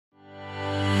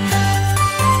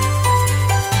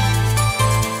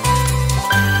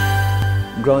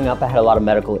Growing up, I had a lot of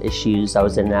medical issues. I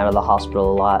was in and out of the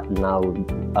hospital a lot, and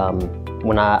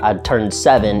when I turned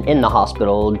 7 in the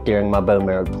hospital during my bone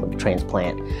marrow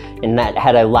transplant, and that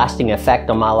had a lasting effect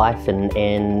on my life. And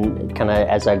kind of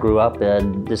as I grew up,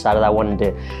 decided I wanted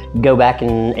to go back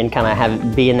and kind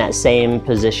of be in that same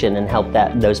position and help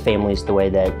those families the way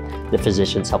that the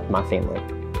physicians helped my family.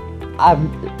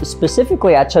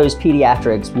 Specifically, I chose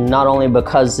pediatrics not only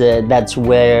because that's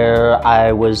where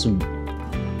I was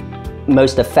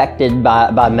most affected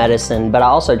by medicine, but I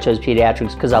also chose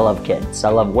pediatrics because I love kids. I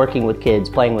love working with kids,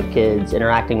 playing with kids,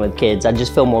 interacting with kids. I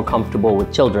just feel more comfortable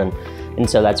with children, and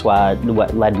so that's what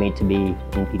led me to be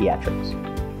in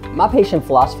pediatrics. My patient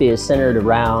philosophy is centered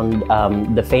around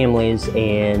the families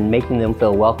and making them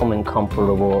feel welcome and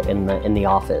comfortable in the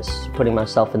office, putting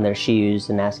myself in their shoes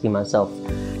and asking myself,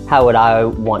 how would I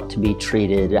want to be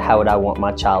treated? How would I want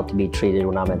my child to be treated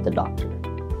when I'm at the doctor?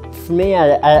 For me,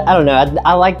 I don't know,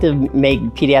 I like to make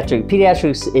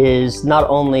pediatrics is not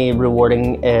only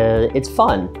rewarding, it's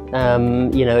fun.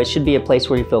 You know, it should be a place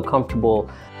where you feel comfortable,